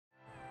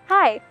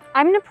Hi,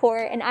 I'm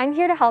Napur and I'm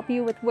here to help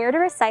you with where to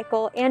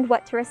recycle and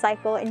what to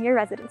recycle in your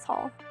residence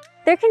hall.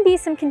 There can be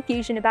some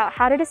confusion about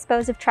how to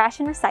dispose of trash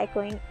and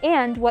recycling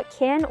and what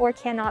can or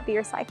cannot be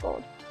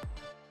recycled.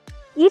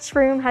 Each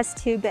room has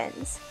 2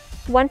 bins,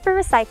 one for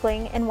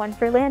recycling and one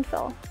for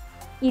landfill.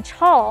 Each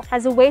hall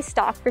has a waste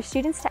dock for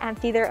students to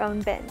empty their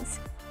own bins.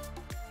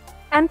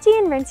 Empty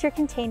and rinse your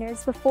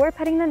containers before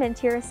putting them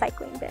into your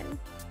recycling bin.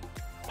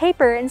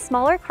 Paper and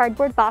smaller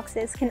cardboard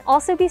boxes can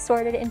also be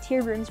sorted into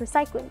your room's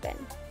recycling bin.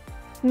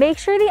 Make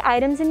sure the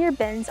items in your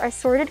bins are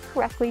sorted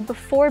correctly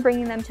before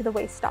bringing them to the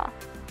waste dock.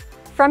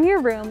 From your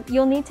room,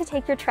 you'll need to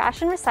take your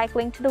trash and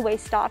recycling to the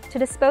waste dock to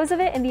dispose of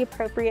it in the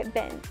appropriate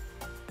bin.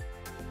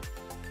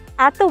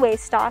 At the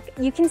waste dock,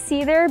 you can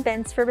see there are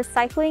bins for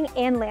recycling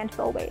and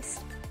landfill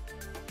waste.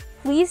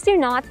 Please do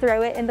not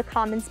throw it in the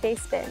common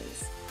space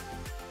bins.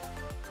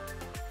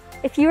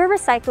 If you are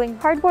recycling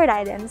cardboard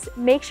items,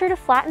 make sure to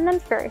flatten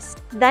them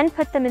first, then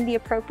put them in the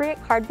appropriate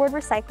cardboard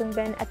recycling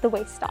bin at the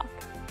waste dock.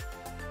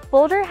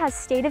 Boulder has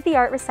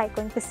state-of-the-art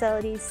recycling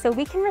facilities, so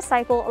we can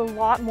recycle a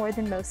lot more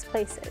than most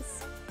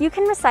places. You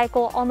can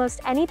recycle almost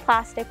any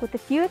plastic with a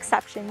few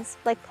exceptions,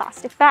 like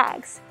plastic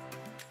bags.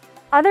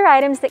 Other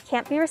items that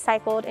can't be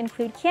recycled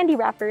include candy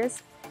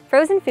wrappers,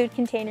 frozen food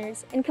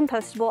containers, and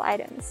compostable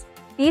items.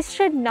 These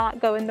should not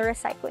go in the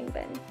recycling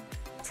bin.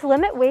 To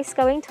limit waste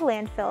going to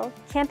landfill,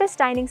 Campus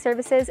Dining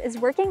Services is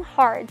working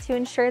hard to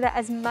ensure that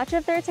as much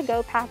of their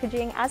to-go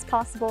packaging as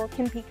possible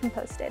can be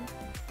composted.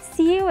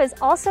 CU is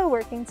also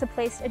working to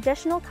place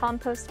additional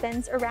compost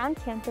bins around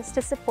campus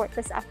to support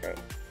this effort.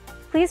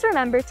 Please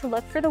remember to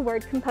look for the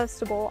word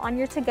compostable on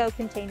your to-go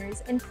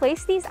containers and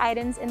place these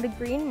items in the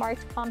green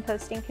marked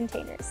composting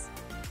containers.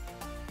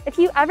 If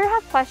you ever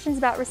have questions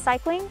about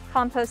recycling,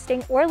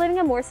 composting, or living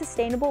a more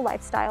sustainable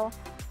lifestyle,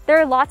 there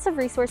are lots of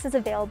resources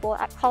available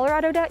at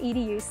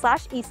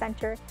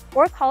colorado.edu/ecenter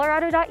or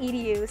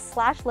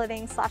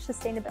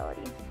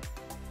colorado.edu/living/sustainability.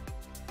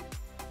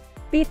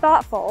 Be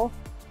thoughtful.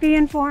 Be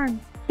informed.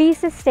 Be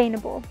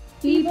sustainable.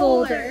 Be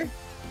Boulder.